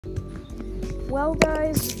Well,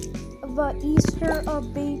 guys, the Easter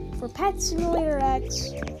update for Pet Simulator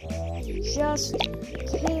X just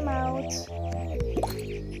came out.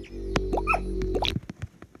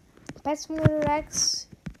 Pet Simulator X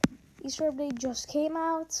Easter update just came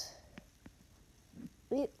out.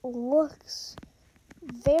 It looks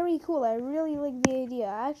very cool. I really like the idea.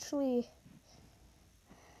 Actually,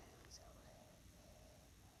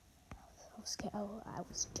 I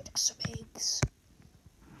was getting some eggs.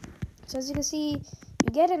 So as you can see, you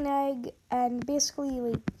get an egg, and basically,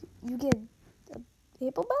 like, you get a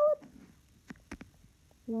hippo pellet?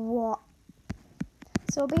 What?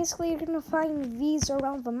 So basically, you're gonna find these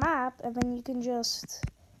around the map, and then you can just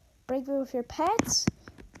break them with your pets,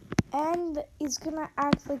 and it's gonna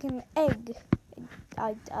act like an egg.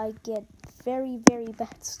 I get very, very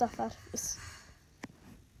bad stuff out of this.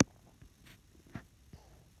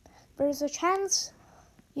 There's a chance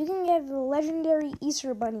you can get the legendary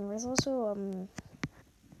Easter bunny. There's also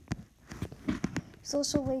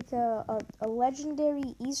like a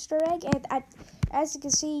legendary Easter egg, and as you can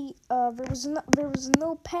see, there was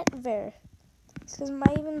no pet there because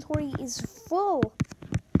my inventory is full.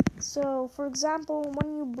 So, for example,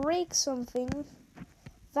 when you break something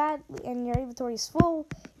and your inventory is full,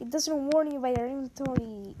 it doesn't warn you that your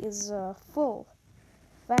inventory is full.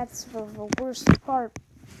 That's the worst part.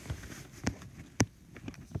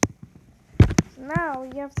 Now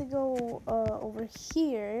you have to go over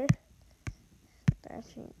here.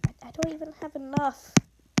 Actually, I don't even have enough.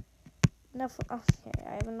 Okay,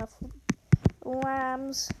 I have enough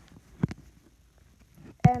lambs.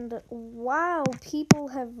 And wow, people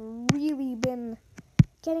have really been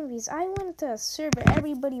getting these. I went to a server.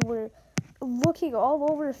 Everybody were looking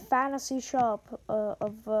all over Fantasy Shop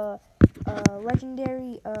of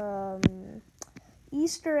legendary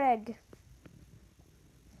Easter egg.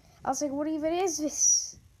 I was like, what even is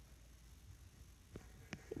this?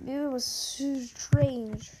 It was so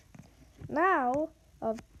strange. Now,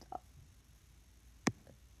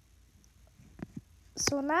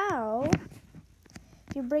 so now,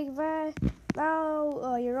 if you break that,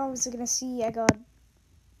 now you're obviously gonna see I got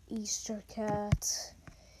Easter cat.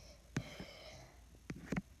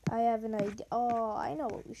 I have an idea. Oh, I know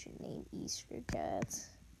what we should name Easter cat.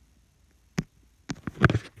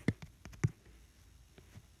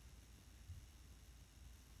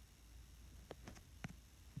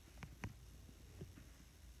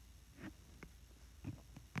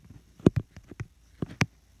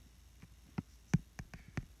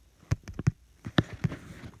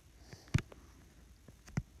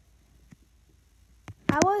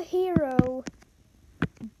 Our hero,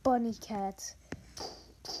 Bunny Cat.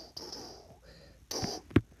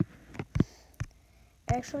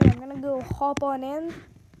 Actually, I'm gonna go hop on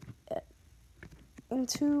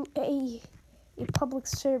into a public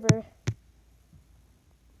server.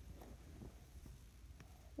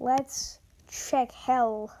 Let's check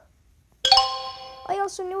hell. I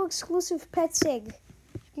also know exclusive pet sig.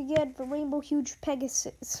 You can get the Rainbow Huge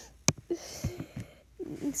Pegasus.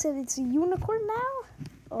 He said it's a unicorn now?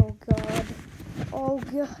 Oh god. Oh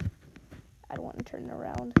god. I don't want to turn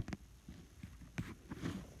around.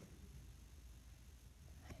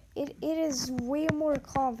 It is way more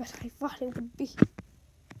calm than I thought it would be.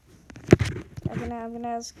 I'm gonna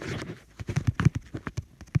ask.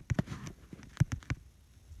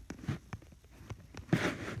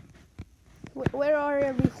 Where are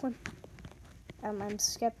everyone? I'm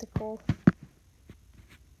skeptical.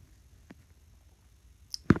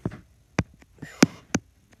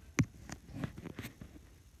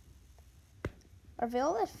 Are they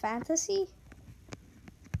all at fantasy?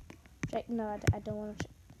 No, I don't want to.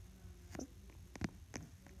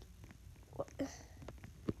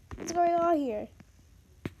 What's going on here?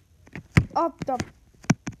 Up.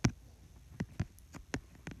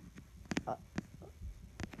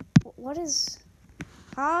 What is?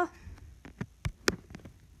 Huh?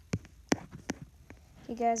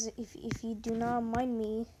 You guys, if you do not mind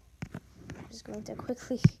me, I'm just going to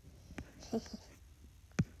quickly.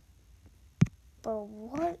 But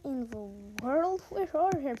what in the world? Where are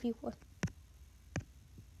everyone?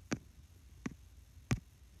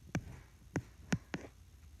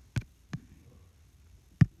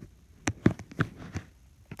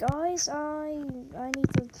 Guys, I need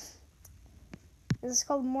to. This is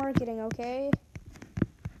called marketing, okay?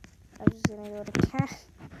 I'm just gonna go to cat.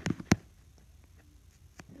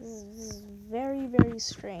 This is very, very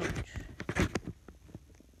strange.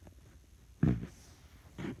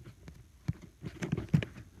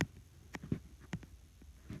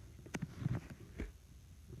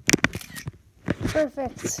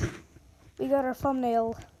 Perfect. We got our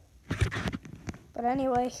thumbnail. But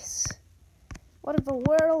anyways, What in the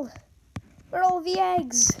world? Where are all the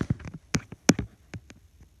eggs?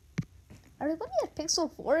 Are we looking at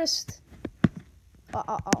Pixel Forest? Oh,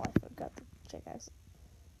 I forgot to check out.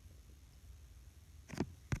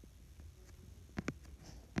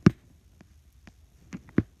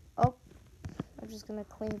 Oh, I'm just gonna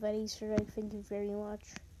claim that Easter egg. Thank you very much.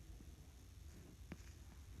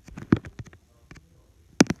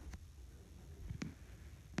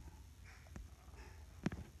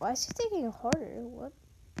 Why is it taking harder? What?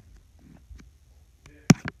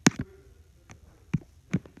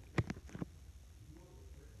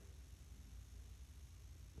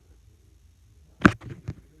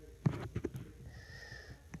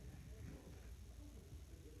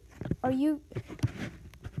 Are you?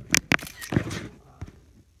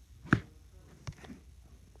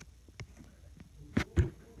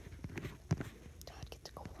 God, get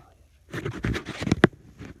to go higher.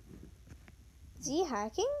 Is he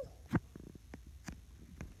hacking?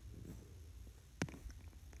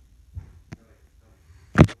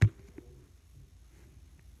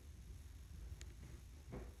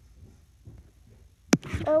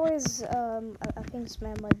 Always, I think this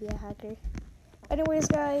man might be a hacker. Anyways,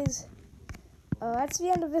 guys, that's the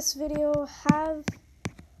end of this video. Have,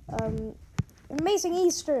 amazing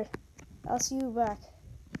Easter. I'll see you back.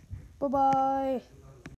 Bye-bye.